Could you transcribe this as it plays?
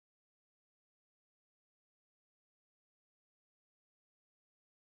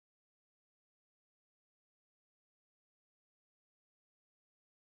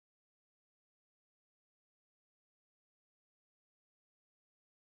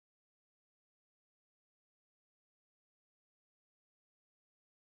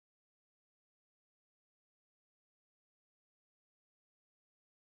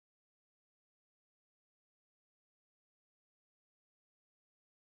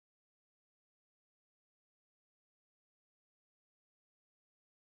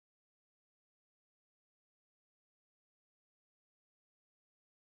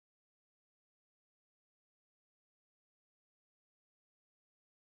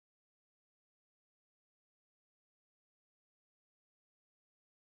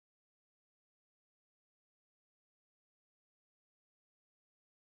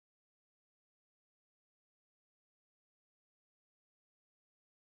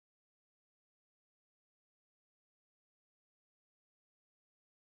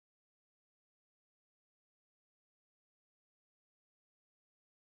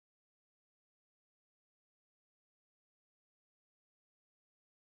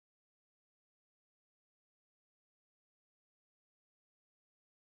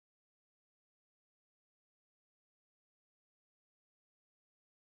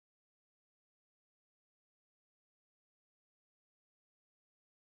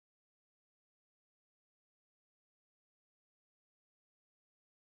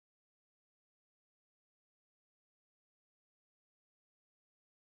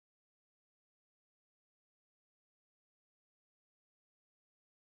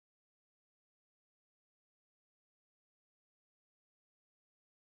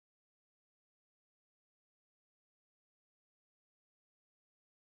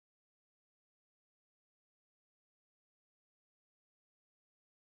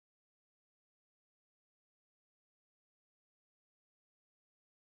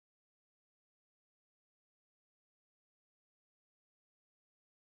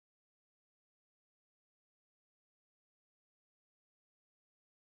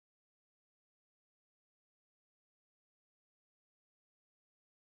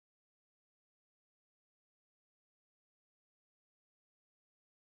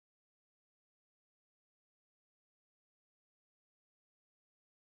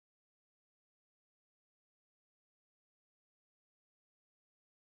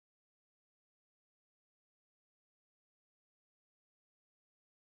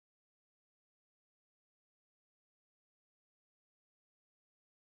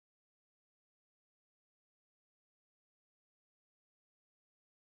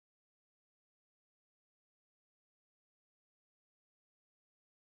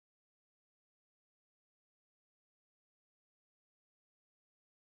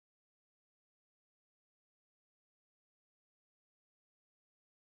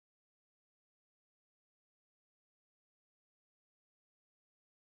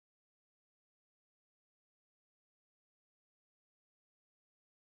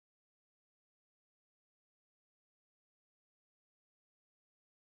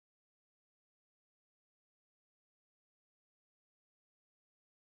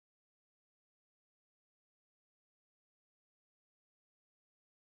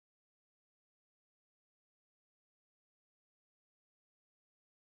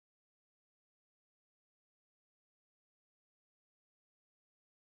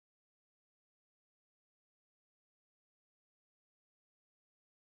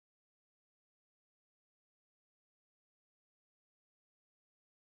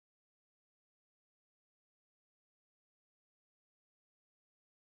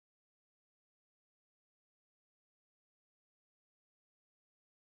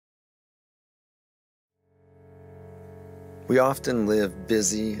We often live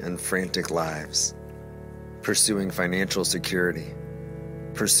busy and frantic lives, pursuing financial security,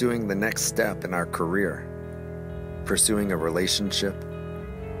 pursuing the next step in our career, pursuing a relationship,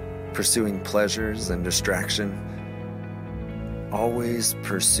 pursuing pleasures and distraction, always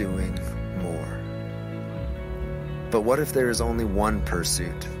pursuing more. But what if there is only one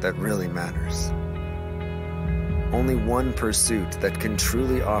pursuit that really matters? Only one pursuit that can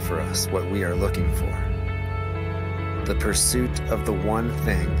truly offer us what we are looking for. The pursuit of the one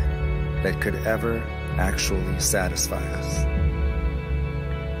thing that could ever actually satisfy us.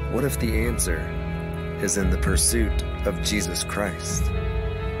 What if the answer is in the pursuit of Jesus Christ?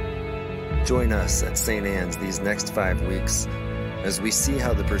 Join us at St. Anne's these next 5 weeks as we see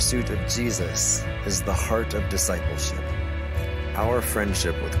how the pursuit of Jesus is the heart of discipleship. Our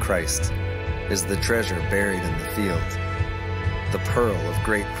friendship with Christ is the treasure buried in the field, the pearl of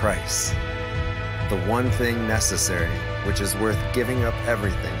great price, the one thing necessary which is worth giving up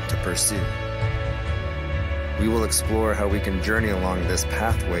everything to pursue. We will explore how we can journey along this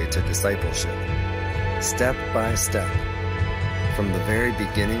pathway to discipleship, step by step, from the very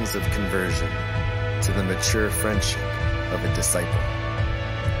beginnings of conversion to the mature friendship of a disciple.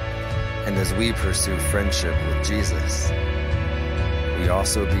 And as we pursue friendship with Jesus, we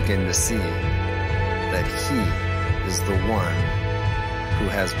also begin to see that He is the one who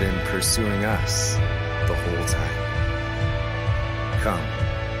has been pursuing us the whole time. Come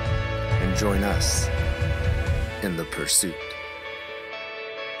and join us in the pursuit.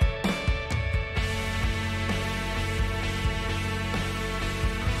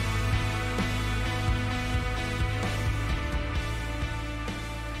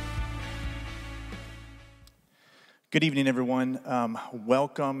 Good evening, everyone.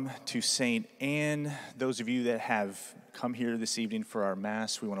 Welcome to St. Anne. Those of you that have come here this evening for our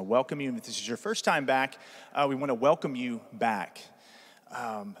Mass, we want to welcome you. If this is your first time back, we want to welcome you back.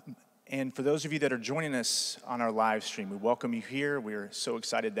 And for those of you that are joining us on our live stream, we welcome you here. We're so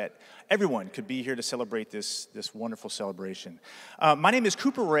excited that everyone could be here to celebrate this wonderful celebration. My name is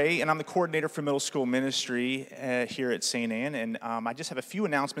Cooper Ray, and I'm the coordinator for middle school ministry here at St. Anne. And I just have a few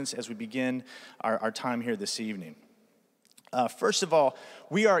announcements as we begin our time here this evening. First of all,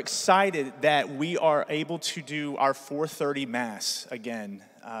 we are excited that we are able to do our 4:30 Mass again,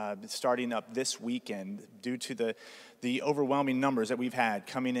 starting up this weekend, due to the overwhelming numbers that we've had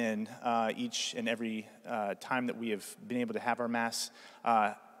coming in each and every time that we have been able to have our Mass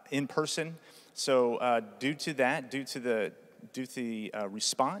in person. So due to the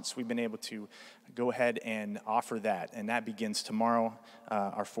response, we've been able to go ahead and offer that, and that begins tomorrow,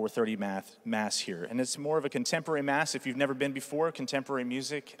 our 4:30 Mass here. And it's more of a contemporary Mass. If you've never been before, contemporary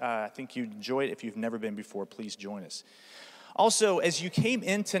music, I think you'd enjoy it. If you've never been before, please join us. Also, as you came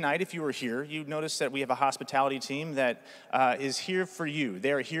in tonight, if you were here, you noticed that we have a hospitality team that is here for you.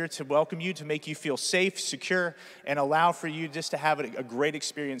 They are here to welcome you, to make you feel safe, secure, and allow for you just to have a great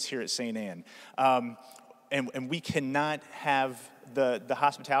experience here at St. Anne. And we cannot have the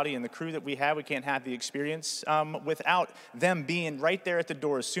hospitality and the crew that we have, we can't have the experience without them being right there at the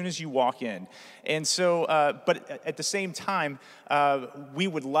door as soon as you walk in. And so, but at the same time, we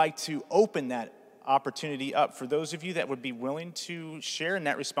would like to open that opportunity up for those of you that would be willing to share in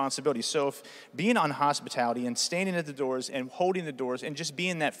that responsibility. So if being on hospitality and standing at the doors and holding the doors and just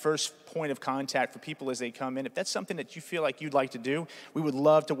being that first point of contact for people as they come in, if that's something that you feel like you'd like to do, we would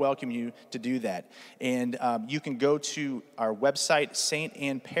love to welcome you to do that. And you can go to our website,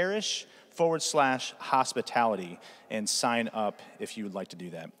 stanneparish.com/hospitality, and sign up if you would like to do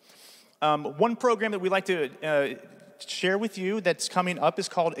that. One program that we like to share with you that's coming up is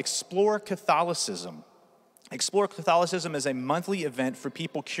called Explore Catholicism. Explore Catholicism is a monthly event for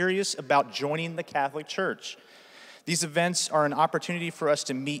people curious about joining the Catholic Church. These events are an opportunity for us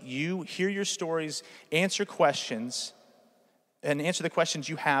to meet you, hear your stories, answer questions, and answer the questions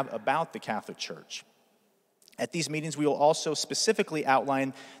you have about the Catholic Church. At these meetings, we will also specifically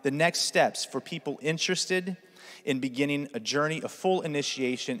outline the next steps for people interested in beginning a journey of full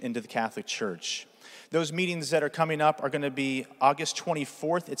initiation into the Catholic Church. Those meetings that are coming up are going to be August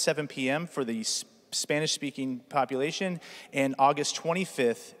 24th at 7 p.m. for the Spanish-speaking population and August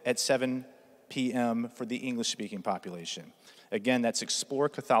 25th at 7 p.m. for the English-speaking population. Again, that's Explore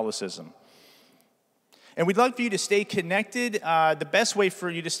Catholicism. And we'd love for you to stay connected. The best way for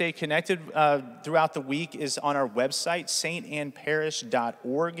you to stay connected throughout the week is on our website,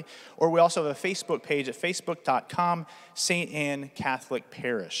 stanneparish.org, or we also have a Facebook page at facebook.com, St. Anne Catholic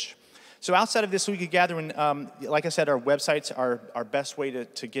Parish. So outside of this weekly gathering, like I said, our websites are our best way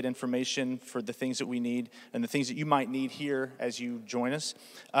to get information for the things that we need and the things that you might need here as you join us.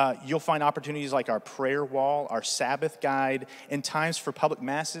 You'll find opportunities like our prayer wall, our Sabbath guide, and times for public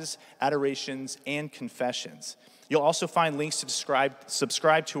masses, adorations, and confessions. You'll also find links to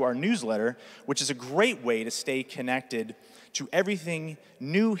subscribe to our newsletter, which is a great way to stay connected to everything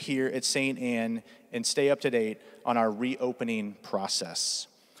new here at St. Anne and stay up to date on our reopening process.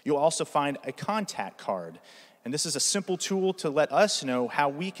 You'll also find a contact card, and this is a simple tool to let us know how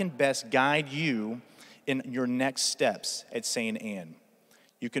we can best guide you in your next steps at St. Anne.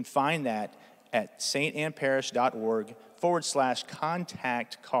 You can find that at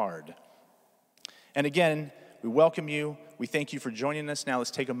stanneparish.org/contact card. And again, we welcome you. We thank you for joining us. Now let's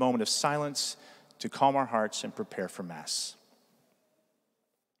take a moment of silence to calm our hearts and prepare for Mass.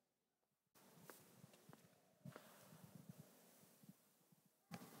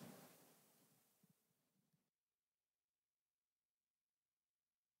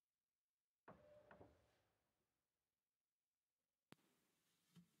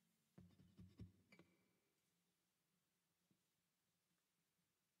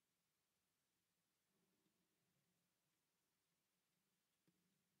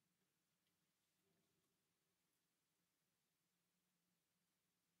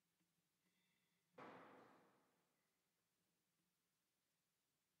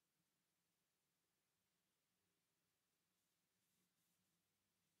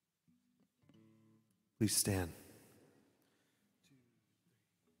 Please stand.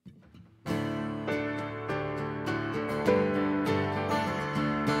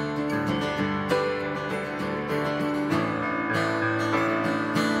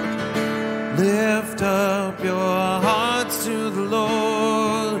 Lift up your hearts to the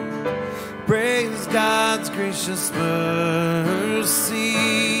Lord. Praise God's gracious mercy.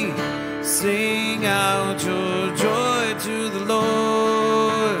 Sing out your joy to the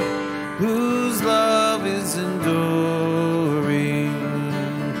Lord, whose love is enduring.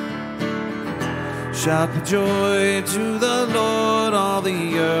 Shout with joy to the Lord, all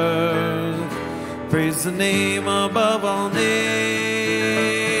the earth. Praise the name above all names.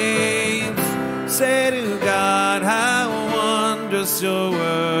 Say to God, how wondrous your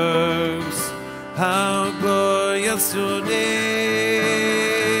works, how glorious your name.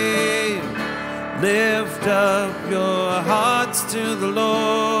 Lift up your hearts to the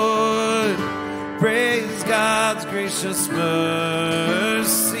Lord. Praise God's gracious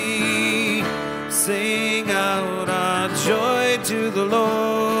mercy. Sing out our joy to the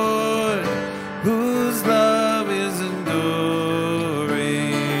Lord, whose love is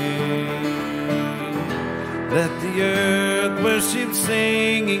enduring. Let the earth worship,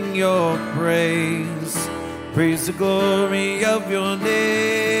 singing your praise. Praise the glory of your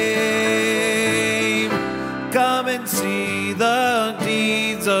name. Come and see the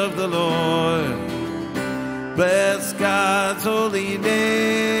deeds of the Lord. Bless God's holy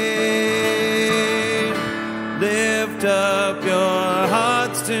name. Lift up your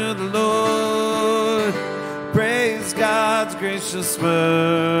hearts to the Lord. Praise God's gracious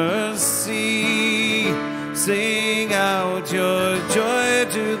mercy. Sing out your joy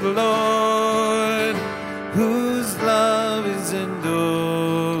to the Lord, whose love is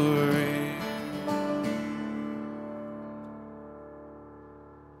enduring.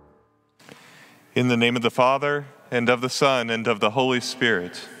 In the name of the Father, and of the Son, and of the Holy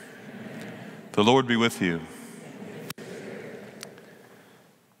Spirit. The Lord be with you.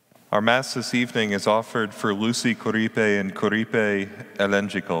 Our Mass this evening is offered for Lucy Coripe and Coripe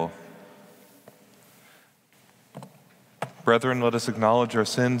Elengico. Brethren, let us acknowledge our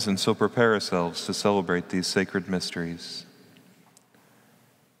sins and so prepare ourselves to celebrate these sacred mysteries.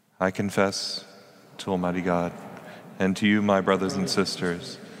 I confess to Almighty God and to you, my brothers and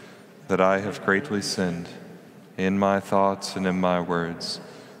sisters, that I have greatly sinned in my thoughts and in my words,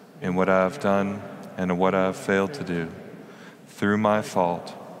 in what I have done and in what I have failed to do, through my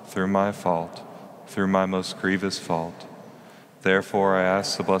fault, through my most grievous fault. Therefore I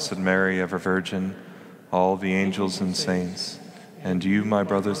ask the Blessed Mary, ever Virgin, all the angels and saints, and you, my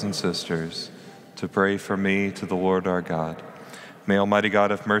brothers and sisters, to pray for me to the Lord our God. May Almighty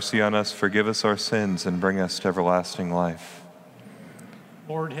God have mercy on us, forgive us our sins, and bring us to everlasting life.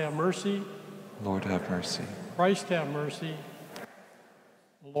 Lord, have mercy. Lord, have mercy. Christ, have mercy.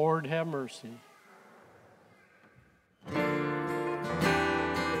 Lord, have mercy.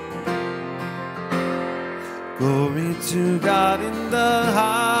 Glory to God in the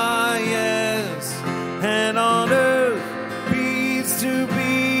highest, and on earth peace to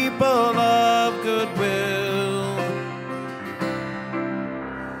people of good will.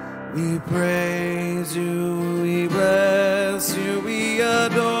 We praise you, we bless you, we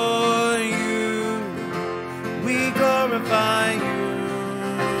adore you, we glorify you.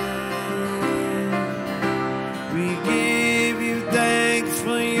 We give you thanks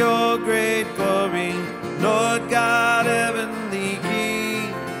for your great glory, Lord God, heavenly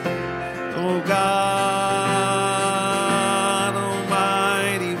King, oh God,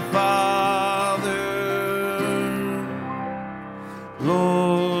 almighty Father,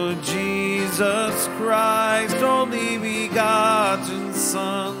 Lord Jesus Christ, only begotten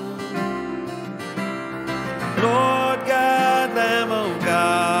Son, Lord God, Lamb of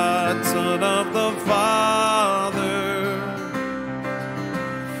God, Son of the Father,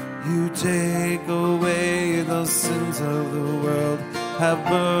 you take away the sins of the world, have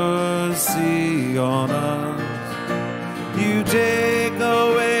mercy on us. You take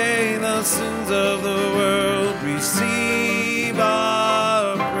away the sins of the world, receive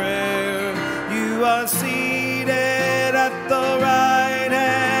our prayer. You are seated at the right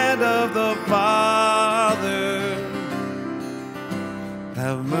hand of the Father.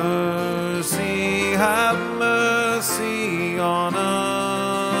 Have mercy on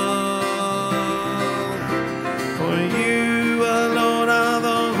us. For you alone are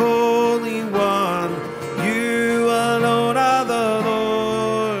the Holy One. You alone are the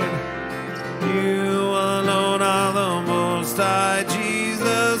Lord. You alone are the Most High,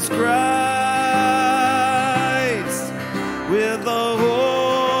 Jesus Christ, with the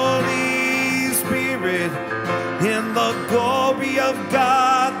Holy Spirit, in the glory of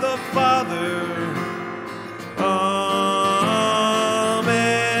God the Father. Amen.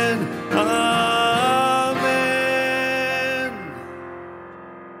 Amen.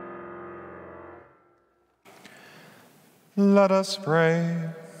 Let us pray.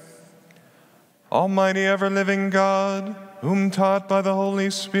 Almighty ever-living God, whom taught by the Holy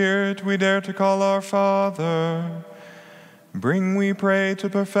Spirit we dare to call our Father, bring, we pray, to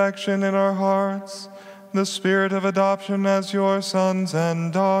perfection in our hearts the spirit of adoption as your sons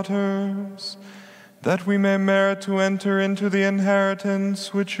and daughters, that we may merit to enter into the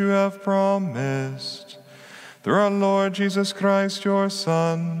inheritance which you have promised. Through our Lord Jesus Christ, your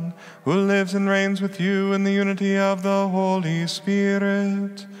Son, who lives and reigns with you in the unity of the Holy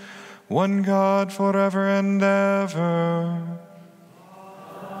Spirit, one God, forever and ever.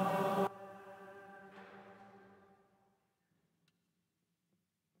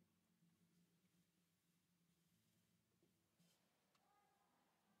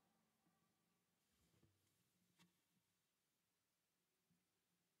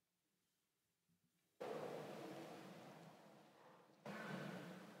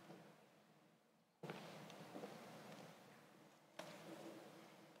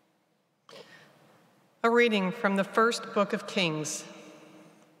 A reading from the first book of Kings.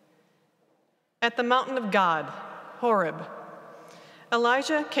 At the mountain of God, Horeb,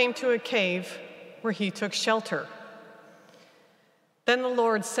 Elijah came to a cave where he took shelter. Then the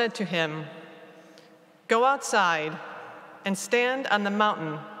Lord said to him, "Go outside and stand on the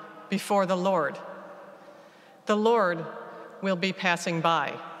mountain before the Lord. The Lord will be passing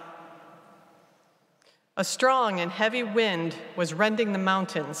by." A strong and heavy wind was rending the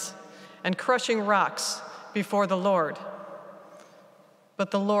mountains and crushing rocks before the Lord. But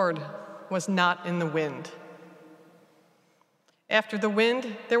the Lord was not in the wind. After the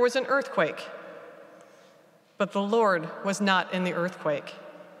wind, there was an earthquake. But the Lord was not in the earthquake.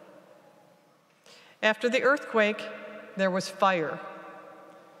 After the earthquake, there was fire.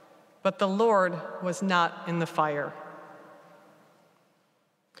 But the Lord was not in the fire.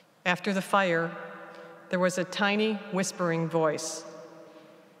 After the fire, there was a tiny whispering voice.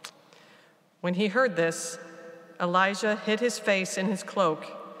 When he heard this, Elijah hid his face in his cloak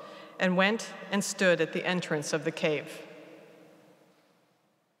and went and stood at the entrance of the cave.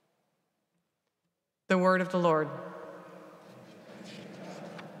 The word of the Lord.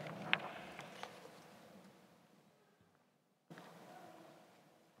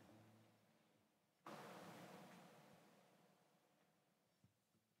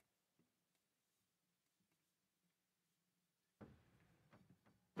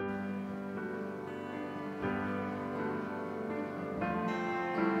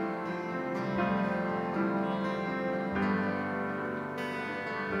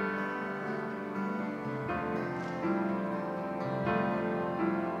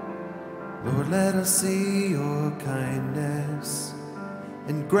 Lord, let us see your kindness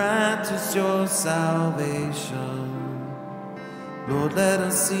and grant us your salvation. Lord, let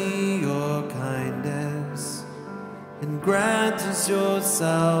us see your kindness and grant us your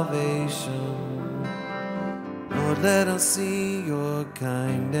salvation. Lord, Lord, let us see your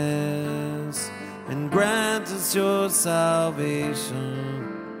kindness and grant us your salvation.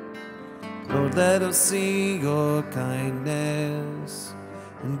 Lord, let us see your kindness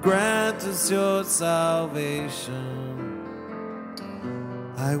and grant us your salvation.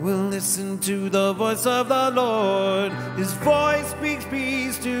 I will listen to the voice of the Lord. His voice speaks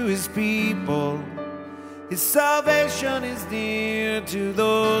peace to his people. His salvation is near to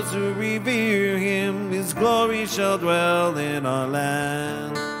those who revere him. His glory shall dwell in our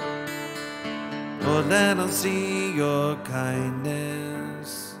land. Lord, let us see your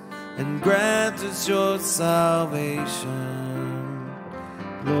kindness and grant us your salvation.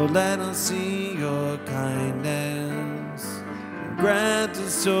 Lord, let us see your kindness and grant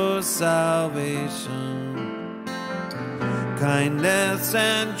us your salvation. Kindness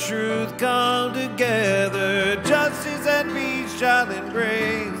and truth come together, justice and peace shall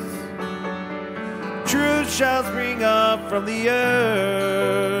embrace. Truth shall spring up from the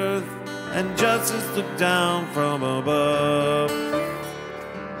earth, and justice look down from above.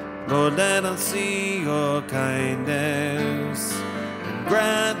 Lord, let us see your kindness and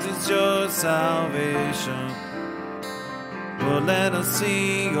grant us your salvation. Lord, let us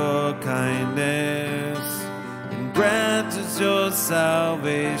see your kindness and grant us your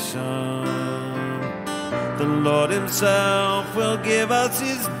salvation. The Lord himself will give us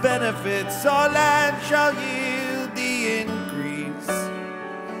his benefits. Our land shall yield the increase.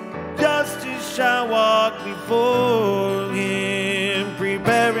 Justice shall walk before him,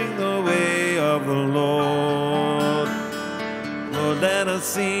 preparing the way of the Lord. Lord, let us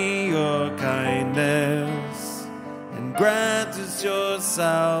see your kindness and grant us your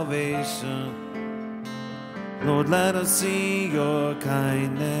salvation. Lord, let us see your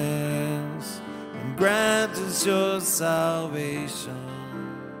kindness and grant us your salvation.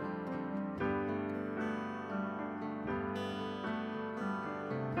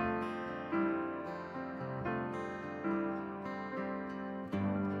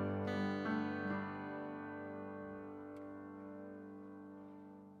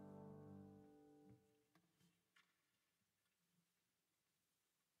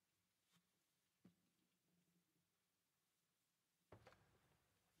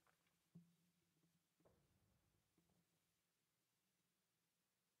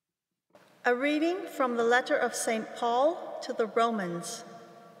 A reading from the letter of St. Paul to the Romans.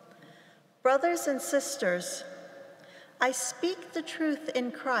 Brothers and sisters, I speak the truth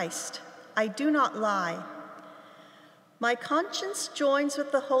in Christ. I do not lie. My conscience joins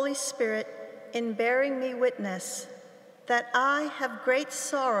with the Holy Spirit in bearing me witness that I have great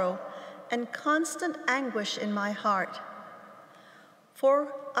sorrow and constant anguish in my heart.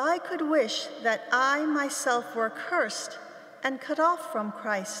 For I could wish that I myself were cursed and cut off from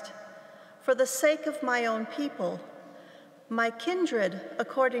Christ, for the sake of my own people, my kindred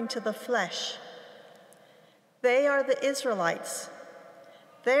according to the flesh. They are the Israelites.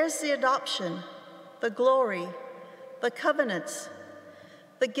 Theirs the adoption, the glory, the covenants,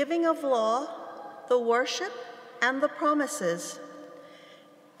 the giving of law, the worship, and the promises.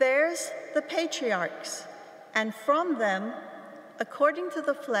 Theirs the patriarchs, and from them, according to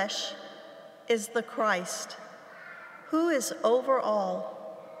the flesh, is the Christ, who is over all.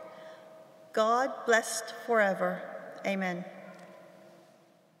 God blessed forever. Amen.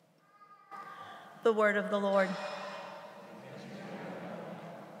 The word of the Lord.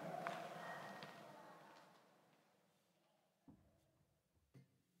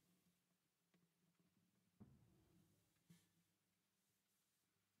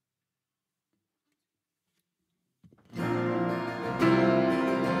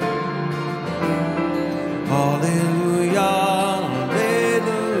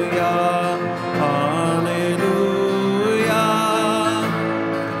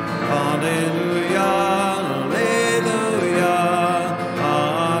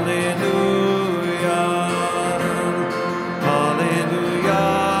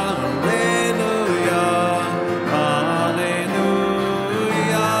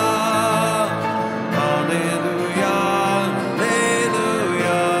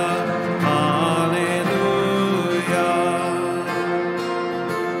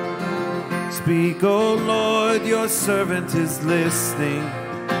 Speak, O Lord, your servant is listening.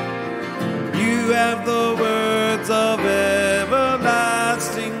 You have the words of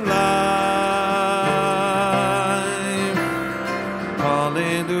everlasting life.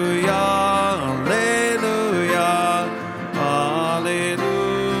 Hallelujah, hallelujah, hallelujah,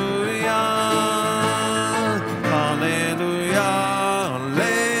 hallelujah,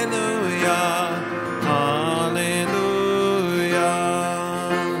 hallelujah, hallelujah.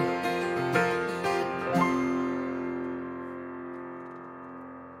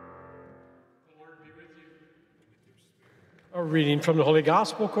 reading from the Holy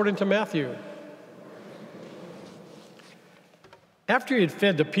Gospel according to Matthew. After he had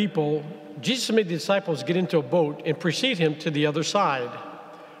fed the people, Jesus made the disciples get into a boat and precede him to the other side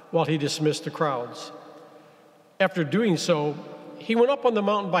while he dismissed the crowds. After doing so, he went up on the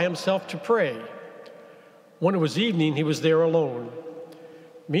mountain by himself to pray. When it was evening, he was there alone.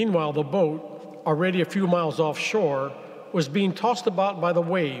 Meanwhile, the boat, already a few miles offshore, was being tossed about by the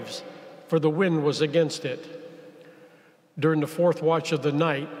waves, for the wind was against it. During the fourth watch of the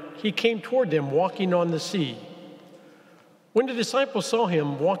night, he came toward them walking on the sea. When the disciples saw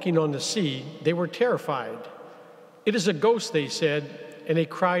him walking on the sea, they were terrified. "It is a ghost," they said, and they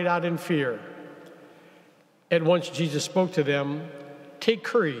cried out in fear. At once Jesus spoke to them, "Take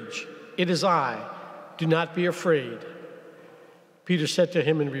courage, it is I. Do not be afraid." Peter said to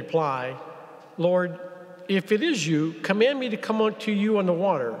him in reply, "Lord, if it is you, command me to come unto you on the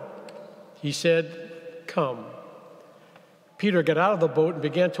water." He said, "Come." Peter got out of the boat and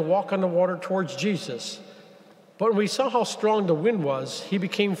began to walk on the water towards Jesus. But when he saw how strong the wind was, he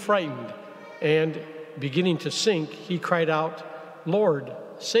became frightened, and, beginning to sink, he cried out, "Lord,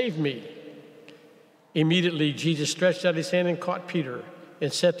 save me." Immediately Jesus stretched out his hand and caught Peter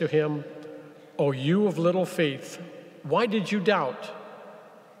and said to him, "O you of little faith, why did you doubt?"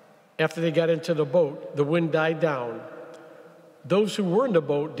 After they got into the boat, the wind died down. Those who were in the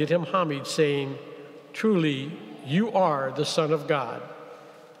boat did him homage, saying, "Truly, you are the Son of God."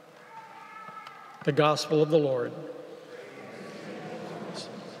 The Gospel of the Lord.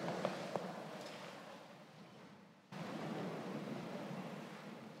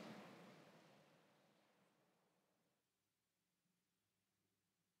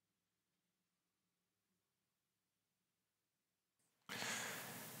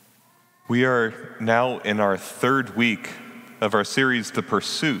 We are now in our third week of our series, The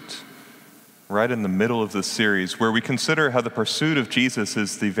Pursuit, right in the middle of this series, where we consider how the pursuit of Jesus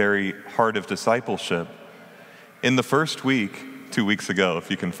is the very heart of discipleship. In the first week, 2 weeks ago,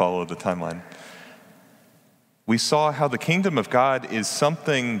 if you can follow the timeline, we saw how the kingdom of God is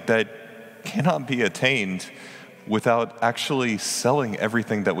something that cannot be attained without actually selling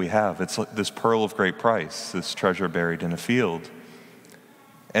everything that we have. It's like this pearl of great price, this treasure buried in a field.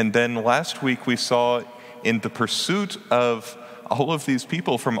 And then last week we saw in the pursuit of all of these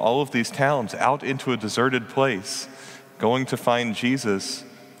people from all of these towns out into a deserted place, going to find Jesus,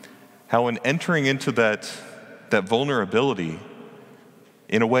 how in entering into that vulnerability,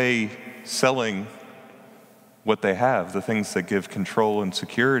 in a way selling what they have, the things that give control and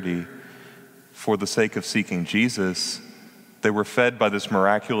security, for the sake of seeking Jesus, they were fed by this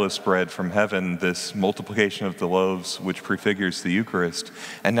miraculous bread from heaven, this multiplication of the loaves, which prefigures the Eucharist.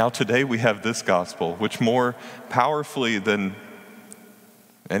 And now today we have this gospel, which more powerfully than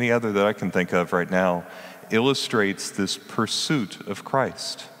any other that I can think of right now, illustrates this pursuit of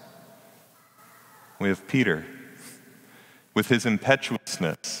Christ. We have Peter with his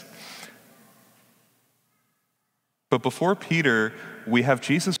impetuousness. But before Peter, we have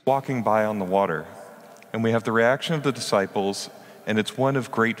Jesus walking by on the water, and we have the reaction of the disciples, and it's one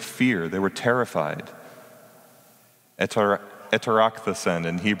of great fear. They were terrified. Etarakthesen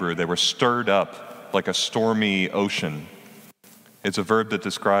in Hebrew, they were stirred up like a stormy ocean. It's a verb that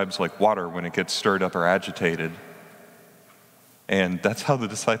describes like water when it gets stirred up or agitated. And that's how the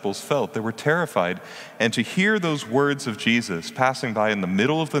disciples felt. They were terrified. And to hear those words of Jesus passing by in the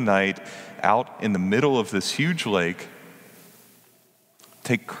middle of the night, out in the middle of this huge lake,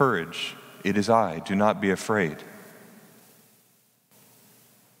 "Take courage, it is I, do not be afraid."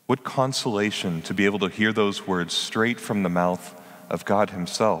 What consolation to be able to hear those words straight from the mouth of God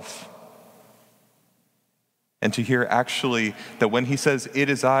himself. And to hear actually that when he says, "It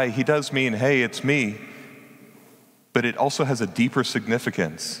is I," he does mean, hey, it's me. But it also has a deeper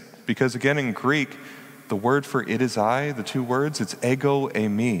significance. Because again, in Greek, the word for "it is I," the two words, it's ego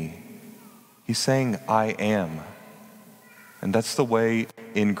eimi. He's saying, I am. And that's the way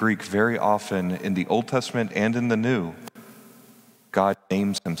in Greek very often in the Old Testament and in the New, God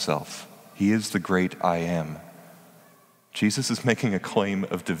names himself. He is the great I am. Jesus is making a claim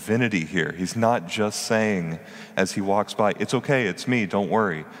of divinity here. He's not just saying as he walks by, "It's okay, it's me, don't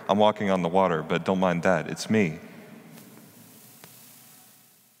worry. I'm walking on the water, but don't mind that, it's me."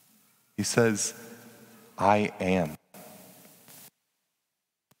 He says, I am.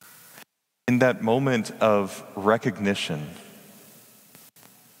 In that moment of recognition,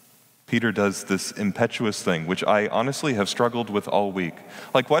 Peter does this impetuous thing, which I honestly have struggled with all week.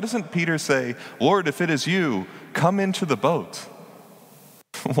 Like, why doesn't Peter say, "Lord, if it is you, come into the boat"?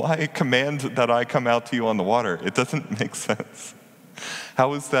 Why command that I come out to you on the water? It doesn't make sense.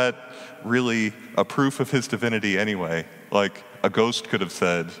 How is that really a proof of his divinity anyway? Like, a ghost could have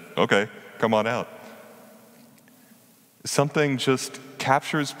said, okay, come on out. Something just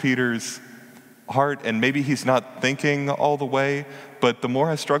captures Peter's heart, and maybe he's not thinking all the way, but the more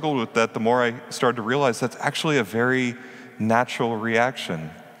I struggled with that, the more I started to realize that's actually a very natural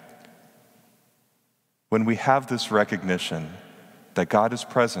reaction. When we have this recognition that God is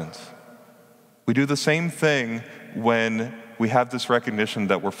present, we do the same thing when we have this recognition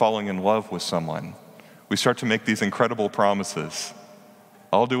that we're falling in love with someone. We start to make these incredible promises.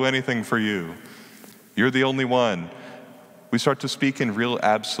 I'll do anything for you. You're the only one. We start to speak in real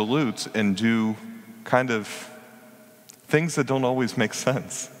absolutes and do kind of things that don't always make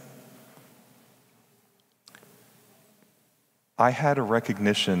sense. I had a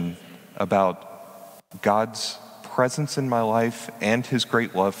recognition about God's presence in my life and his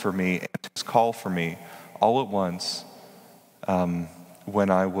great love for me and his call for me all at once when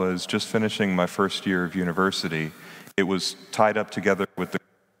I was just finishing my first year of university. It was tied up together with the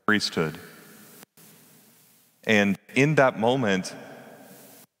priesthood. And in that moment,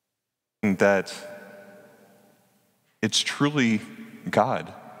 that it's truly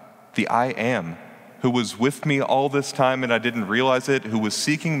God, the I Am, who was with me all this time and I didn't realize it, who was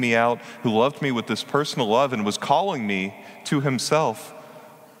seeking me out, who loved me with this personal love and was calling me to himself.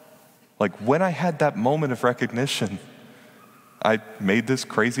 Like, when I had that moment of recognition, I made this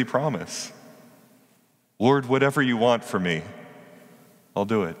crazy promise. Lord, whatever you want for me, I'll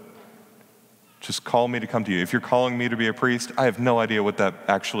do it. Just call me to come to you. If you're calling me to be a priest, I have no idea what that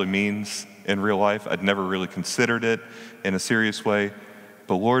actually means in real life. I'd never really considered it in a serious way.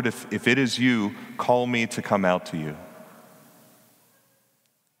 But Lord, if it is you, call me to come out to you.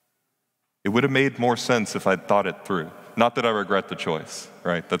 It would have made more sense if I'd thought it through. Not that I regret the choice,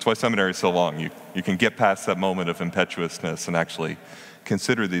 right? That's why seminary is so long. You can get past that moment of impetuousness and actually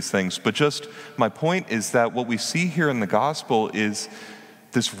consider these things. But just my point is that what we see here in the gospel is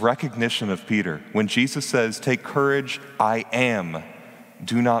this recognition of Peter. When Jesus says, "Take courage, I am,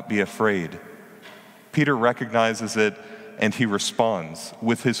 do not be afraid," Peter recognizes it and he responds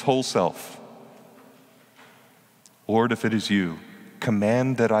with his whole self. Lord, if it is you,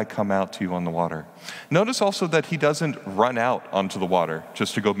 command that I come out to you on the water. Notice also that he doesn't run out onto the water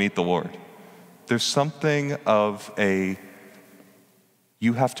just to go meet the Lord. There's something of a,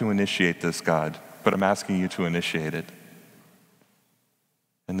 you have to initiate this, God, but I'm asking you to initiate it.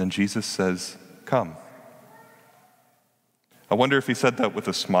 And then Jesus says, come. I wonder if he said that with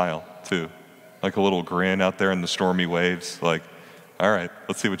a smile too, like a little grin out there in the stormy waves, like, all right,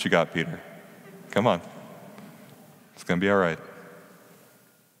 let's see what you got, Peter. Come on. It's going to be all right.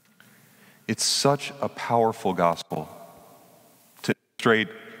 It's such a powerful gospel to illustrate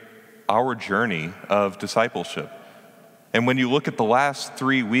our journey of discipleship. And when you look at the last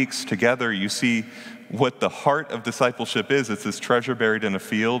 3 weeks together, you see what the heart of discipleship is. It's this treasure buried in a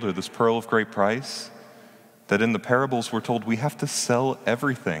field or this pearl of great price. That in the parables we're told we have to sell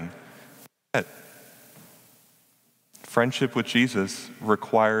everything. Friendship with Jesus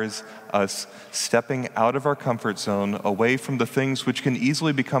requires us stepping out of our comfort zone, away from the things which can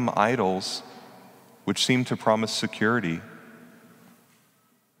easily become idols, which seem to promise security.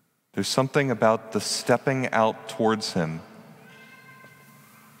 There's something about the stepping out towards him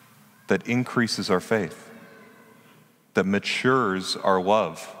that increases our faith, that matures our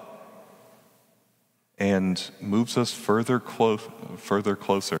love, and moves us closer,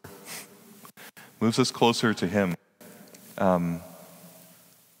 moves us closer to him.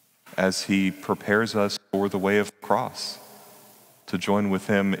 As he prepares us for the way of the cross, to join with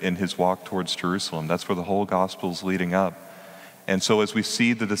him in his walk towards Jerusalem. That's where the whole gospel is leading up. And so as we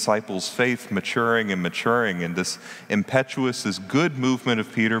see the disciples' faith maturing and this impetuous, this good movement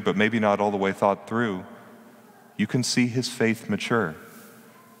of Peter, but maybe not all the way thought through, you can see his faith mature.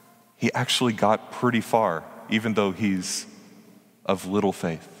 He actually got pretty far, even though he's of little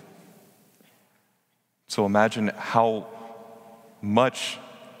faith. So imagine how much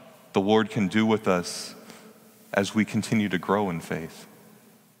the Lord can do with us as we continue to grow in faith.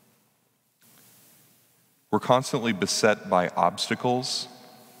 We're constantly beset by obstacles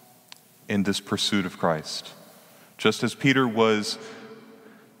in this pursuit of Christ. Just as Peter was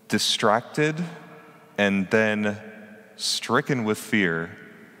distracted and then stricken with fear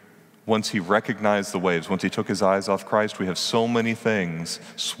once he recognized the waves, once he took his eyes off Christ, we have so many things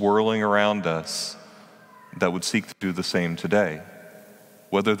swirling around us that would seek to do the same today.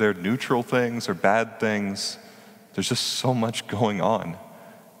 Whether they're neutral things or bad things, there's just so much going on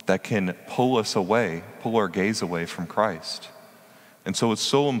that can pull us away, pull our gaze away from Christ. And so it's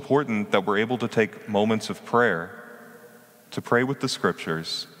so important that we're able to take moments of prayer to pray with the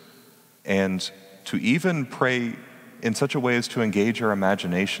scriptures, and to even pray in such a way as to engage our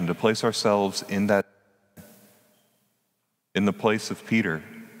imagination, to place ourselves in the place of Peter,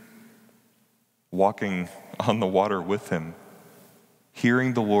 walking on the water with him,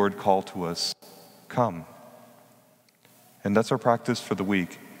 hearing the Lord call to us, come. And that's our practice for the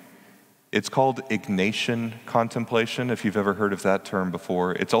week. It's called Ignatian contemplation, if you've ever heard of that term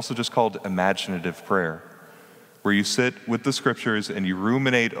before. It's also just called imaginative prayer, where you sit with the scriptures and you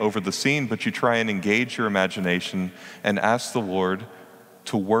ruminate over the scene, but you try and engage your imagination and ask the Lord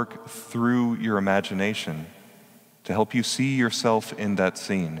to work through your imagination, to help you see yourself in that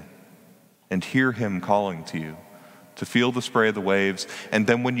scene and hear him calling to you, to feel the spray of the waves. And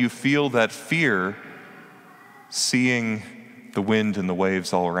then when you feel that fear, seeing the wind and the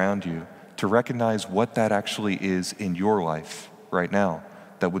waves all around you, to recognize what that actually is in your life right now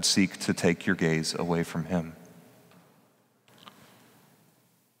that would seek to take your gaze away from him.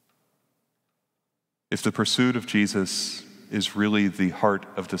 If the pursuit of Jesus is really the heart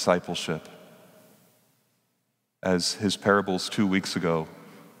of discipleship, as his parables 2 weeks ago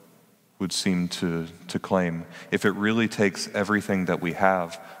would seem to claim, if it really takes everything that we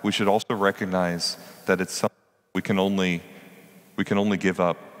have, we should also recognize that it's something we can only give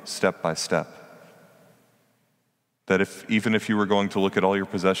up step by step. That even if you were going to look at all your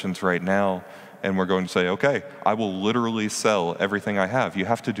possessions right now and we're going to say, okay, I will literally sell everything I have, you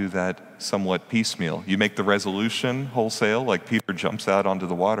have to do that somewhat piecemeal. You make the resolution wholesale, like Peter jumps out onto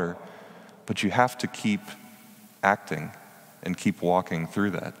the water, but you have to keep acting and keep walking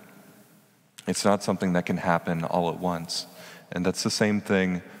through that. It's not something that can happen all at once. And that's the same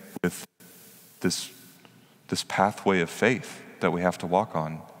thing with this pathway of faith that we have to walk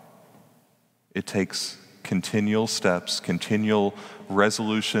on. It takes continual steps, continual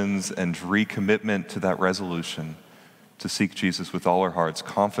resolutions, and recommitment to that resolution to seek Jesus with all our hearts,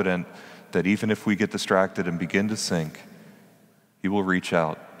 confident that even if we get distracted and begin to sink, he will reach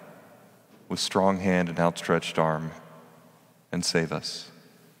out with strong hand and outstretched arm and save us.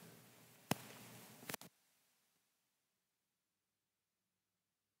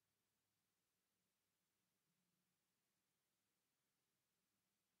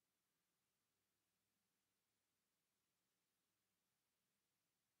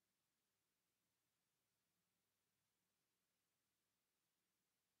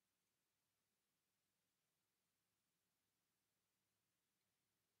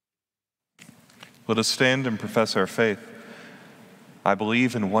 Let us stand and profess our faith. I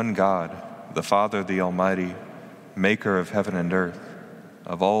believe in one God, the Father, the Almighty, maker of heaven and earth,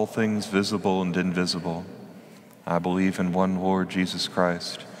 of all things visible and invisible. I believe in one Lord Jesus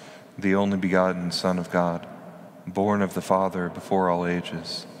Christ, the only begotten Son of God, born of the Father before all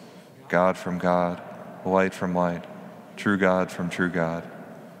ages, God from God, light from light, true God from true God,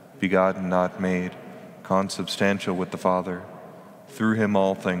 begotten, not made, consubstantial with the Father. Through him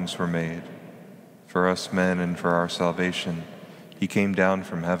all things were made. For us men and for our salvation, he came down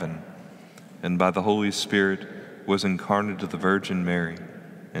from heaven, and by the Holy Spirit was incarnate of the Virgin Mary,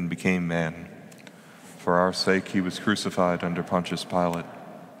 and became man. For our sake he was crucified under Pontius Pilate.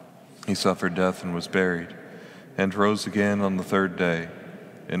 He suffered death and was buried, and rose again on the third day,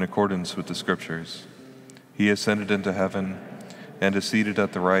 in accordance with the Scriptures. He ascended into heaven, and is seated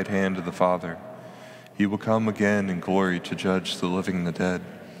at the right hand of the Father. He will come again in glory to judge the living and the dead,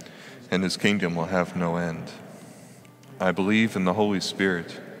 and his kingdom will have no end. I believe in the Holy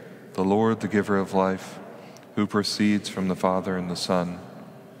Spirit, the Lord, the giver of life, who proceeds from the Father and the Son,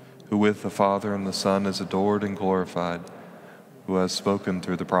 who with the Father and the Son is adored and glorified, who has spoken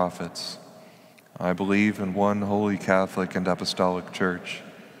through the prophets. I believe in one holy Catholic and Apostolic Church.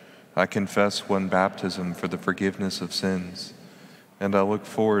 I confess one baptism for the forgiveness of sins, and I look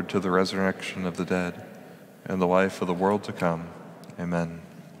forward to the resurrection of the dead and the life of the world to come. Amen.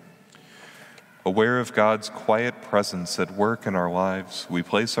 Aware of God's quiet presence at work in our lives, we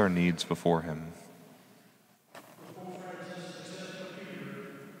place our needs before him.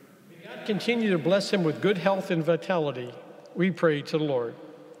 May God continue to bless him with good health and vitality. We pray to the Lord.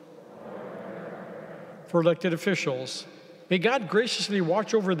 For elected officials, may God graciously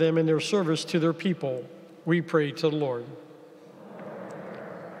watch over them in their service to their people. We pray to the Lord.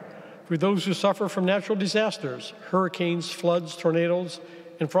 For those who suffer from natural disasters, hurricanes, floods, tornadoes,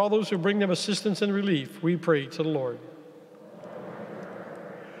 and for all those who bring them assistance and relief, we pray to the Lord.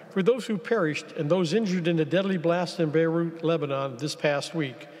 For those who perished and those injured in the deadly blast in Beirut, Lebanon this past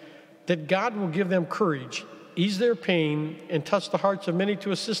week, that God will give them courage, ease their pain, and touch the hearts of many to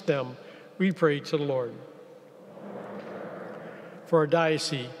assist them, we pray to the Lord. For our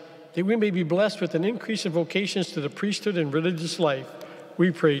diocese, that we may be blessed with an increase in vocations to the priesthood and religious life,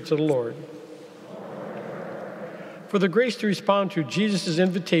 we pray to the Lord. For the grace to respond to Jesus'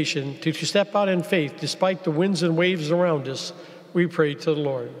 invitation to step out in faith despite the winds and waves around us, we pray to the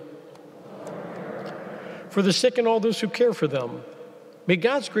Lord. For the sick and all those who care for them, may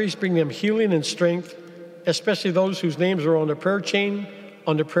God's grace bring them healing and strength, especially those whose names are on the prayer chain,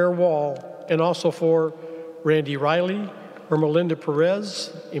 on the prayer wall, and also for Randy Riley, Ermelinda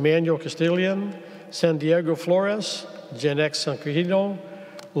Perez, Emmanuel Castilian, San Diego Flores, Janex Sanquilino,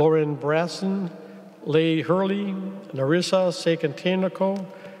 Lauren Brasson, Leigh Hurley, Narissa Sekantenico,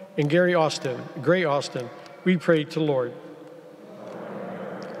 and Gray Austin. We pray to the Lord.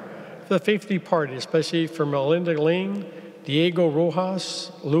 For the faith departed, especially for Melinda Lane, Diego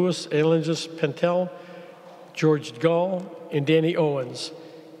Rojas, Luis Elanges Pentel, George Gull, and Danny Owens.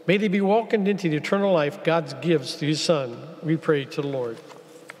 May they be welcomed into the eternal life God gives through his Son. We pray to the Lord.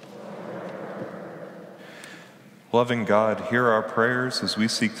 Loving God, hear our prayers as we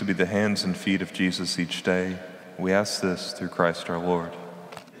seek to be the hands and feet of Jesus each day. We ask this through Christ our Lord.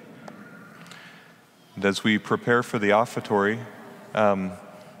 And as we prepare for the offertory,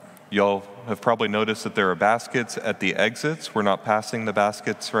 y'all have probably noticed that there are baskets at the exits. We're not passing the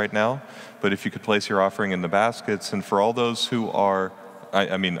baskets right now, but if you could place your offering in the baskets, and for all those who are,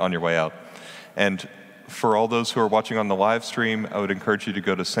 on your way out, and for all those who are watching on the live stream, I would encourage you to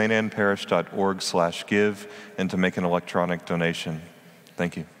go to stannparish.org/give and to make an electronic donation.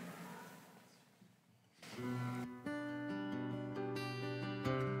 Thank you.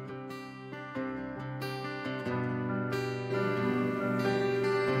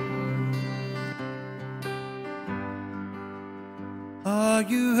 Are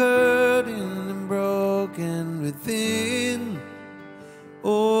you hurting and broken within?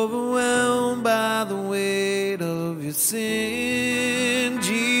 Overwhelmed by the weight of your sin,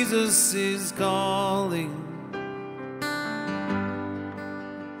 Jesus is calling.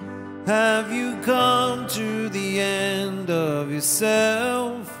 Have you come to the end of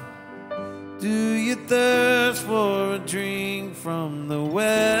yourself? Do you thirst for a drink from the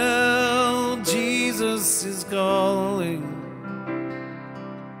well? Jesus is calling.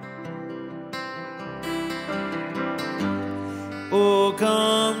 Oh,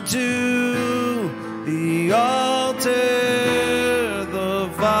 come to the altar, the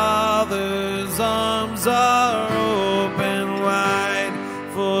Father's arms are open wide.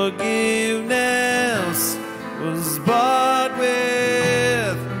 Forgiveness was bought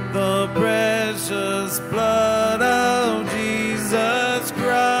with the precious blood of Jesus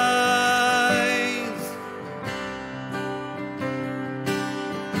Christ.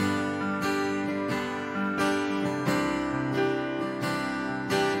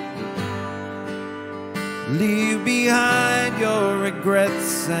 Leave behind your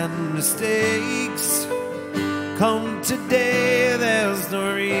regrets and mistakes. Come today, there's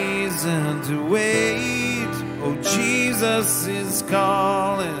no reason to wait. Oh, Jesus is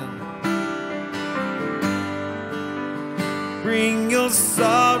calling. Bring your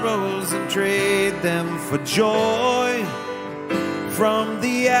sorrows and trade them for joy. From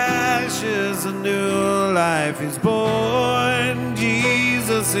the ashes a new life is born.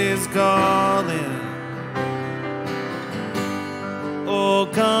 Jesus is calling. Oh,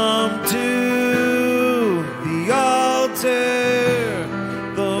 come to the altar.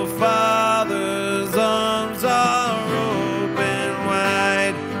 The Father's arms are open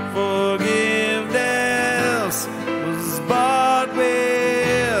wide. Forgiveness was bought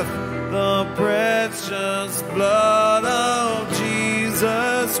with the precious blood of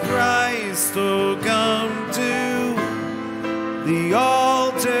Jesus Christ. Oh, come to the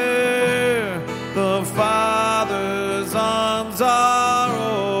altar. The Father's arms are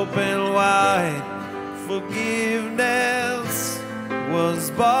open wide. Forgiveness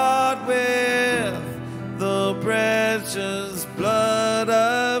was bought with the precious blood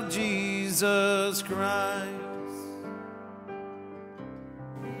of Jesus Christ.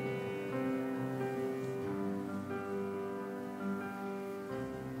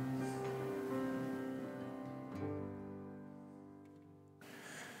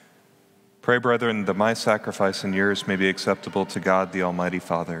 Pray, brethren, that my sacrifice and yours may be acceptable to God, the Almighty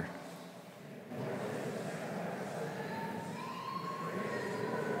Father.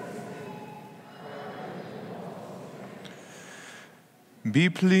 Be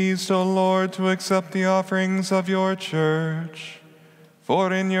pleased, O Lord, to accept the offerings of your church,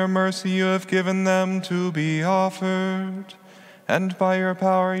 for in your mercy you have given them to be offered, and by your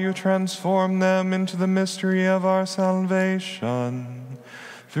power you transform them into the mystery of our salvation.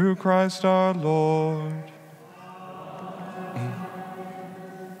 Through Christ our Lord.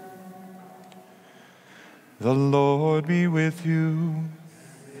 The Lord be with you.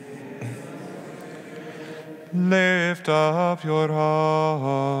 Lift up your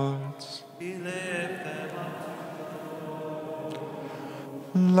hearts.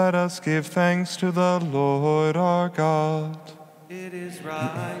 Let us give thanks to the Lord our God. It is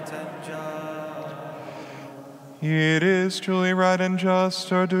right and just. It is truly right and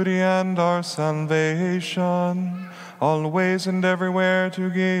just, our duty and our salvation, always and everywhere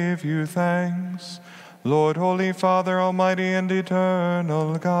to give you thanks, Lord, Holy Father, Almighty and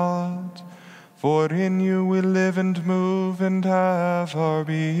eternal God. For in you we live and move and have our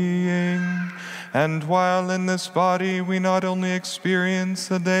being. And while in this body we not only experience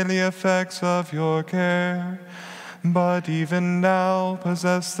the daily effects of your care, but even now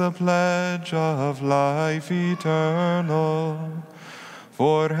possess the pledge of life eternal.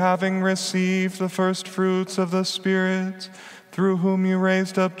 For having received the first fruits of the Spirit, through whom you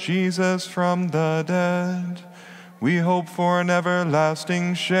raised up Jesus from the dead, we hope for an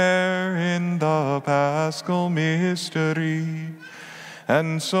everlasting share in the Paschal mystery.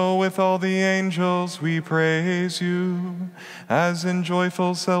 And so with all the angels we praise you, as in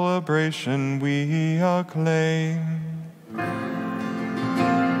joyful celebration we acclaim.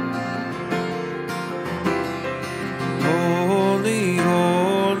 Holy,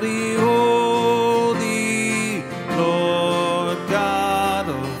 holy, holy, Lord God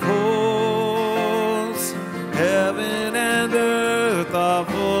of hosts, heaven and earth are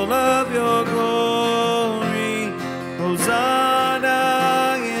full of your glory. Hosanna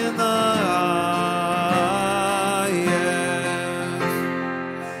in the highest.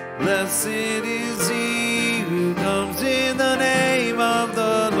 Blessed is he who comes in the name of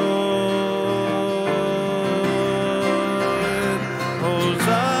the Lord.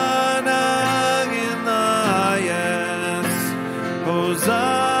 Hosanna in the highest.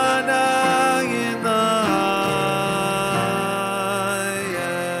 Hosanna in the highest.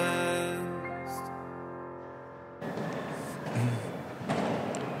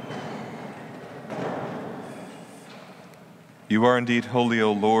 You are indeed holy,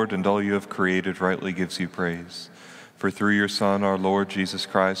 O Lord, and all you have created rightly gives you praise. For through your Son, our Lord Jesus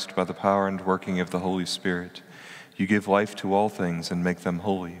Christ, by the power and working of the Holy Spirit, you give life to all things and make them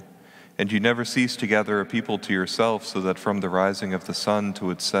holy. And you never cease to gather a people to yourself, so that from the rising of the sun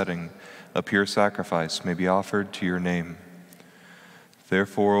to its setting, a pure sacrifice may be offered to your name.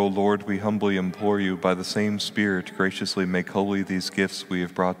 Therefore, O Lord, we humbly implore you, by the same Spirit, graciously make holy these gifts we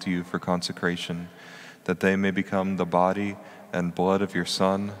have brought to you for consecration, that they may become the body and blood of your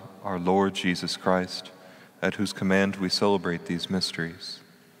Son, our Lord Jesus Christ, at whose command we celebrate these mysteries.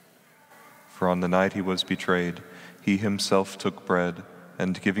 For on the night he was betrayed, he himself took bread,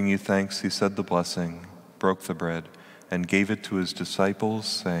 and giving you thanks, he said the blessing, broke the bread, and gave it to his disciples,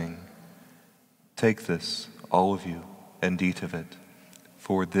 saying, "Take this, all of you, and eat of it,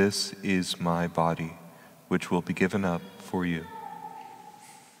 for this is my body, which will be given up for you."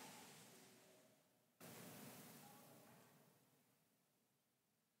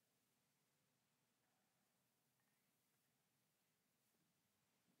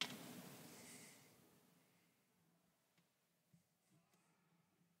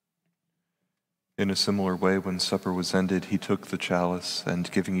 In a similar way, when supper was ended, he took the chalice, and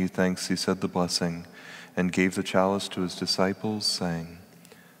giving you thanks, he said the blessing, and gave the chalice to his disciples, saying,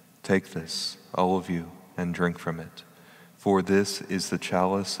 "Take this, all of you, and drink from it, for this is the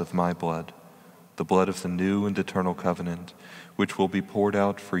chalice of my blood, the blood of the new and eternal covenant, which will be poured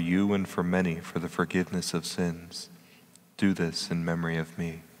out for you and for many for the forgiveness of sins. Do this in memory of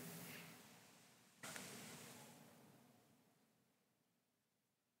me."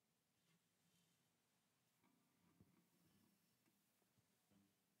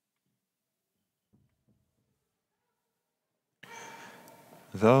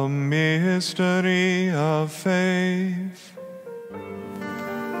 The mystery of faith.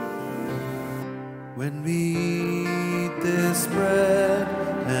 When we eat this bread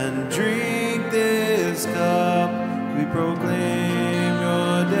and drink this cup, we proclaim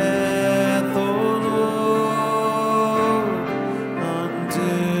your death, O Lord,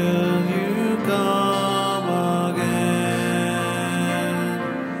 until you come again.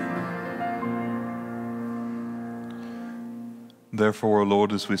 Therefore, O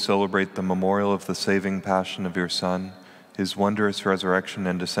Lord, as we celebrate the memorial of the saving passion of your Son, his wondrous resurrection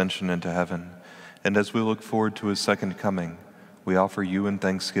and ascension into heaven, and as we look forward to his second coming, we offer you in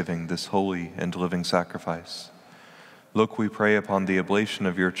thanksgiving this holy and living sacrifice. Look, we pray, upon the oblation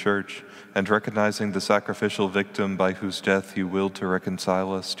of your church, and recognizing the sacrificial victim by whose death you willed to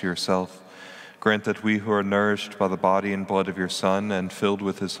reconcile us to yourself, grant that we who are nourished by the body and blood of your Son and filled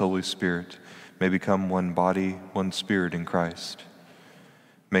with his Holy Spirit may become one body, one spirit in Christ.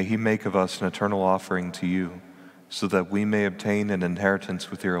 May he make of us an eternal offering to you, so that we may obtain an inheritance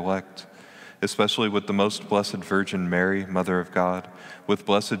with your elect, especially with the most blessed Virgin Mary, Mother of God, with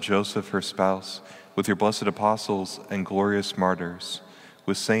blessed Joseph, her spouse, with your blessed apostles and glorious martyrs,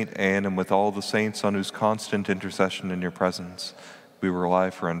 with Saint Anne and with all the saints on whose constant intercession in your presence we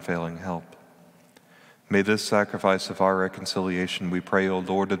rely for unfailing help. May this sacrifice of our reconciliation, we pray, O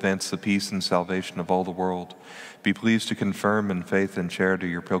Lord, advance the peace and salvation of all the world. Be pleased to confirm in faith and charity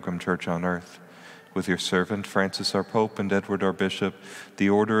your pilgrim church on earth. With your servant, Francis our Pope, and Edward our Bishop, the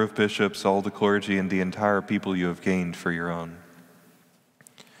order of bishops, all the clergy, and the entire people you have gained for your own.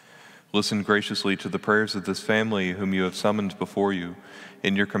 Listen graciously to the prayers of this family whom you have summoned before you.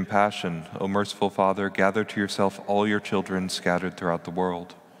 In your compassion, O merciful Father, gather to yourself all your children scattered throughout the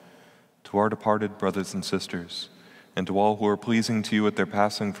world. To our departed brothers and sisters, and to all who are pleasing to you at their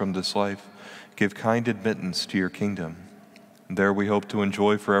passing from this life, give kind admittance to your kingdom. And there we hope to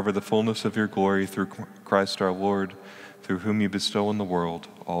enjoy forever the fullness of your glory through Christ our Lord, through whom you bestow on the world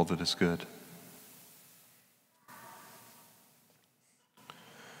all that is good.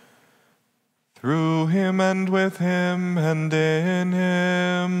 Through him and with him and in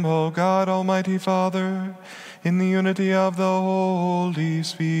him, O God, Almighty Father, in the unity of the Holy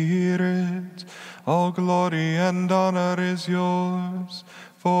Spirit, all glory and honor is yours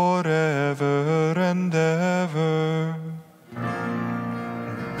forever and ever.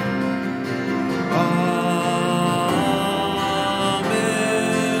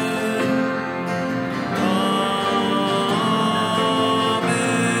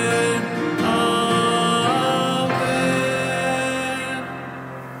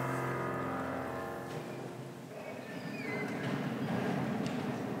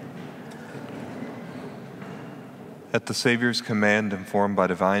 At the Savior's command, informed by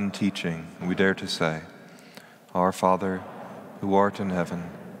divine teaching, we dare to say, Our Father, who art in heaven,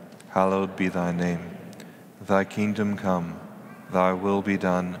 hallowed be thy name. Thy kingdom come, thy will be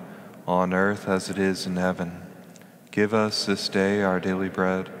done, on earth as it is in heaven. Give us this day our daily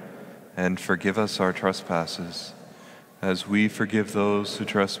bread, and forgive us our trespasses, as we forgive those who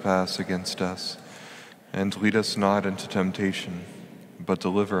trespass against us. And lead us not into temptation, but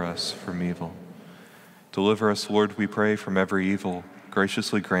deliver us from evil. Deliver us, Lord, we pray, from every evil.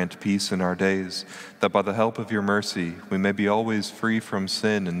 Graciously grant peace in our days, that by the help of your mercy we may be always free from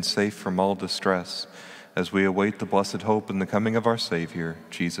sin and safe from all distress, as we await the blessed hope and the coming of our Savior,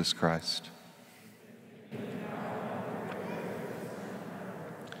 Jesus Christ.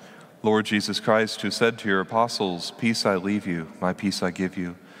 Lord Jesus Christ, who said to your apostles, Peace I leave you, my peace I give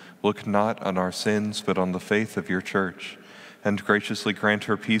you, look not on our sins, but on the faith of your church, and graciously grant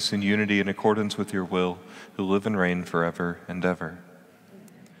her peace and unity in accordance with your will, who live and reign forever and ever.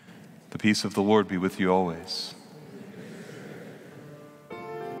 The peace of the Lord be with you always.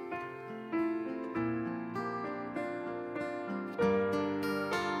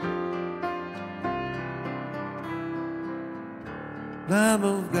 Lamb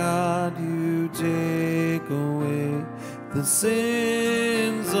of God, you take away the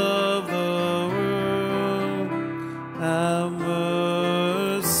sins of the world. Have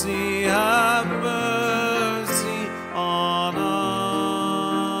mercy on us.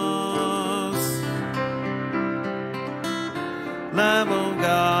 Lamb of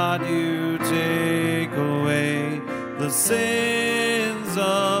God, you take away the sins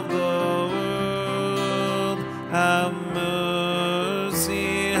of the world. Have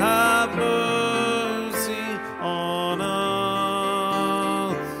mercy on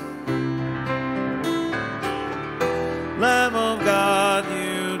us. Lamb of God,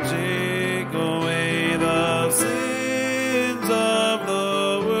 you take away the sins of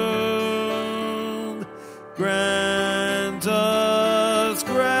the world. Grant us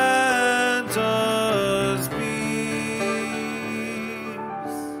peace.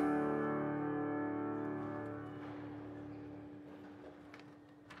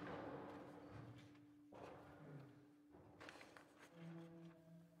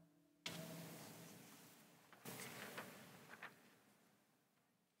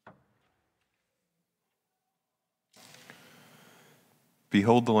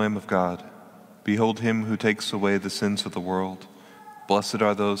 Behold the Lamb of God. Behold him who takes away the sins of the world. Blessed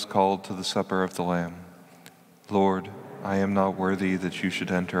are those called to the supper of the Lamb. Lord, I am not worthy that you should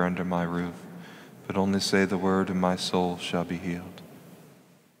enter under my roof, but only say the word, and my soul shall be healed.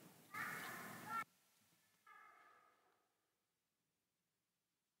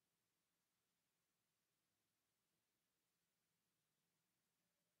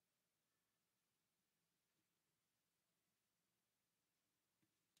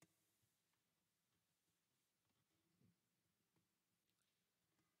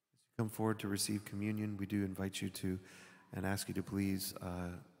 come forward to receive communion, we do invite you to and ask you to please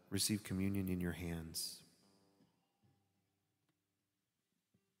receive communion in your hands.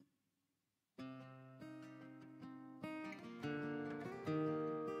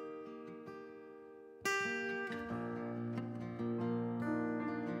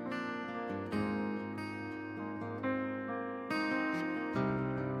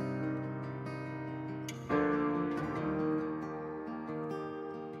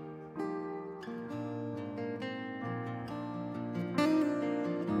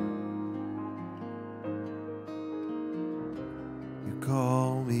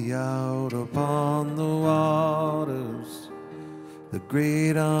 Call me out upon the waters, the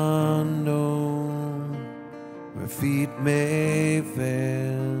great unknown, where feet may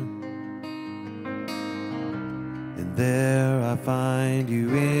fail. And there I find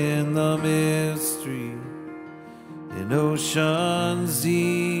you in the mystery, in oceans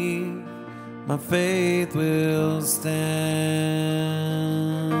deep, my faith will stand.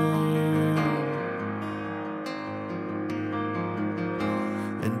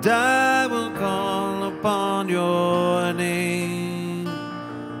 And I will call upon your name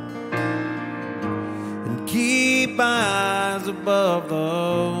and keep my eyes above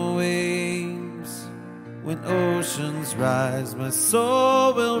the waves. When oceans rise, my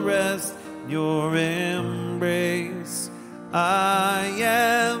soul will rest in your embrace. I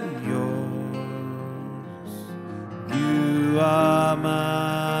am yours, you are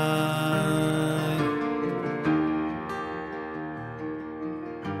mine.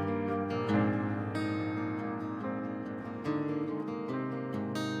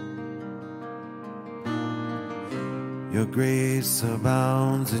 Your grace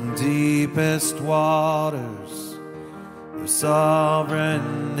abounds in deepest waters. Your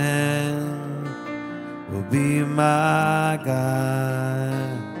sovereign hand will be my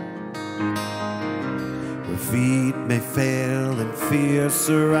guide. Where feet may fail and fear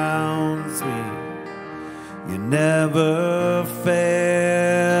surrounds me, you never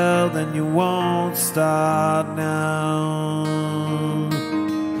failed and you won't start now.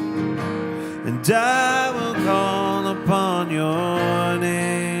 And I will call upon your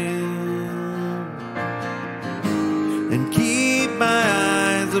name and keep my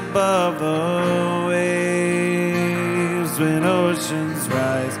eyes above the waves. When oceans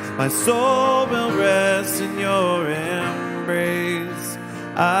rise, my soul will rest in your embrace.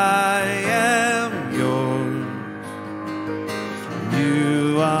 I am yours,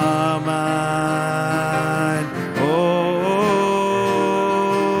 you are mine. Oh,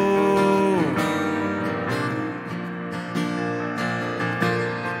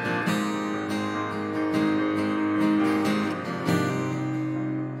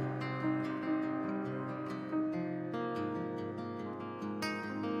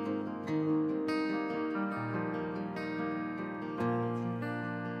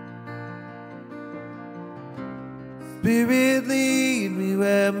 Spirit, lead me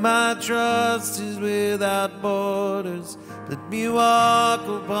where my trust is without borders. Let me walk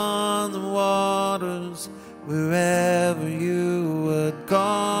upon the waters wherever you would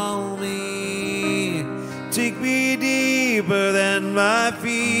call me. Take me deeper than my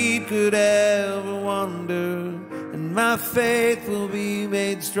feet could ever wander, and my faith will be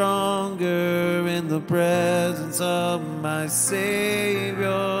made stronger in the presence of my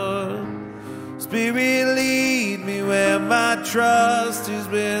Savior. Spirit, lead me where my trust is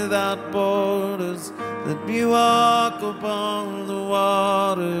without borders. Let me walk upon the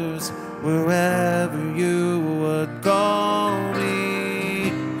waters wherever you would call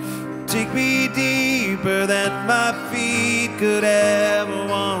me. Take me deeper than my feet could ever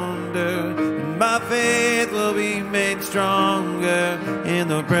wander, and my faith will be made stronger in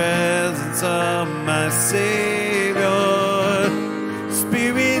the presence of my Savior.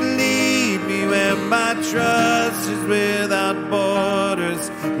 Spirit, lead me where my trust is without borders.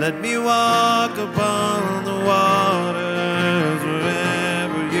 Let me walk upon the waters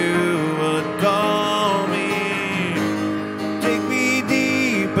wherever you would call me. Take me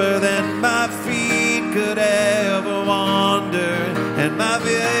deeper than my feet could ever wander, and my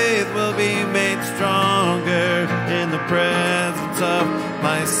faith will be made stronger in the presence of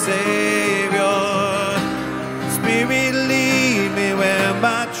my Savior. Spirit, lead me where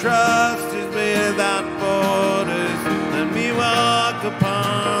my trust is without borders. Let me walk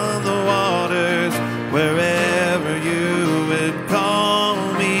upon the waters wherever you would call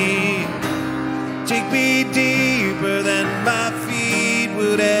me. Take me deeper than my feet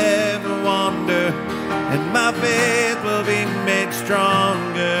would ever wander, and my faith will be made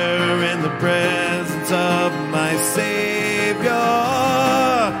stronger in the presence of my Savior.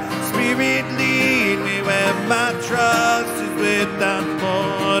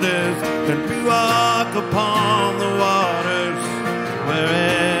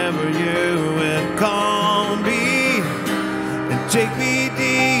 Take me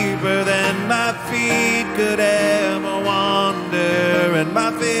deeper than my feet could ever wander, and my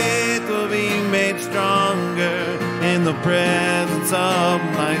faith will be made stronger in the presence of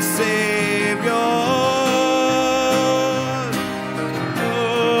my Savior.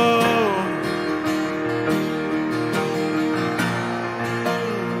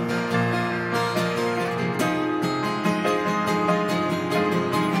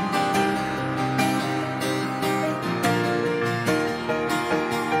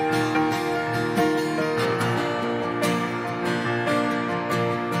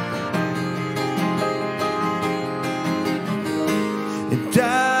 And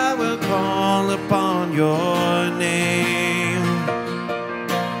I will call upon your name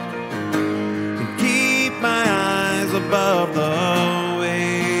and keep my eyes above the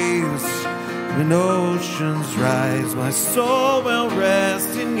waves. When oceans rise, my soul will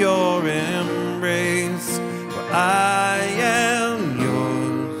rest in your embrace. For I am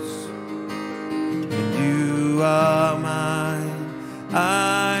yours and you are mine.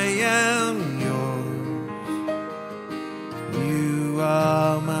 I am yours, you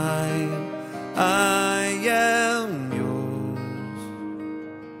are mine. I am yours,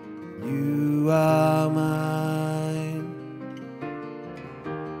 you are mine.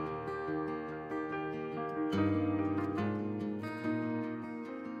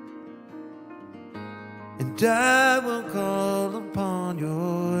 And I will call upon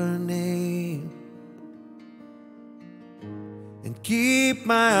your name and keep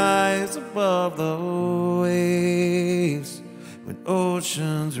my eyes above the waves. When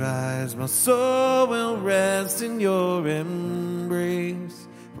oceans rise, my soul will rest in your embrace.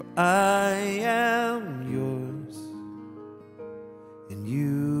 For I am yours and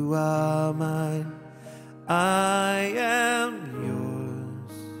you are mine. I am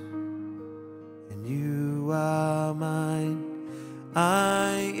yours and you are mine.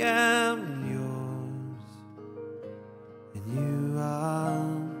 I am yours and you are.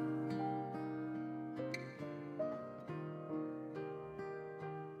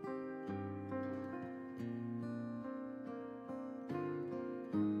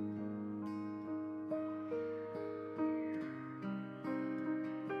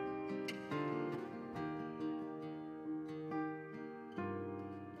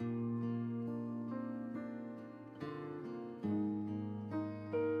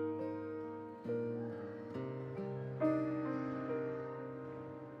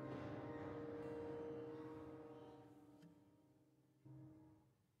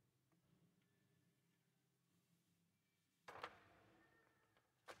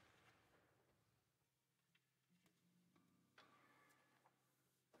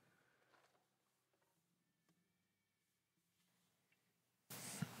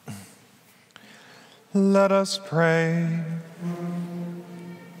 Let us pray.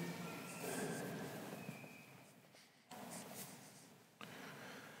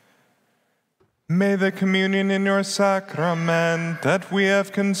 May the communion in your sacrament that we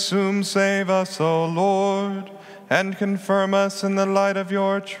have consumed save us, O Lord, and confirm us in the light of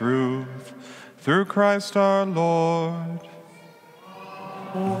your truth. Through Christ our Lord.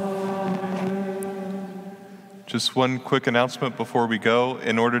 Just one quick announcement before we go.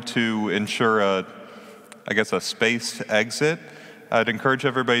 In order to ensure a spaced exit, I'd encourage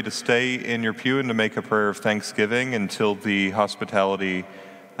everybody to stay in your pew and to make a prayer of thanksgiving until the hospitality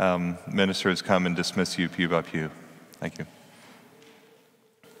ministers come and dismiss you pew by pew. Thank you.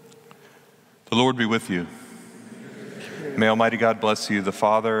 The Lord be with you. May Almighty God bless you, the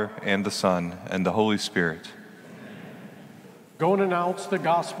Father and the Son and the Holy Spirit. Go and announce the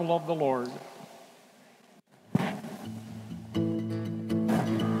gospel of the Lord.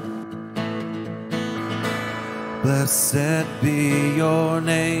 Blessed be your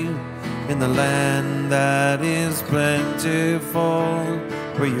name in the land that is plentiful,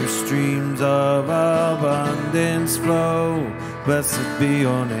 where your streams of abundance flow. Blessed be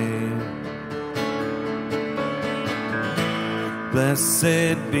your name.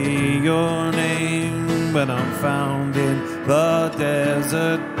 Blessed be your name when I'm found in the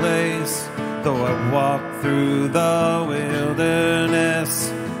desert place. Though I walk through the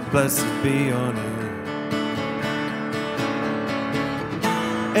wilderness, blessed be your name.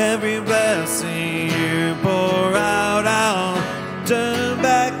 Every blessing you pour out, I'll turn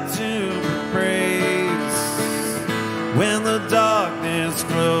back to praise. When the darkness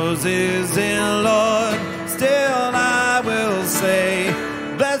closes in, Lord, still I will say,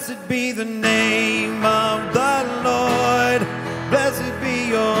 blessed be the name of the Lord. Blessed be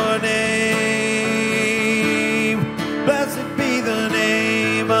your name. Blessed be the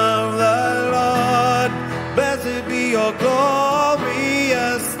name of the Lord. Blessed be your glory.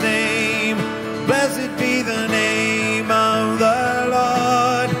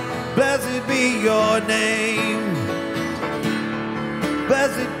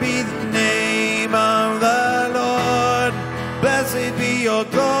 blessed be your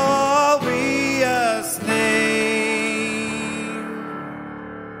glory.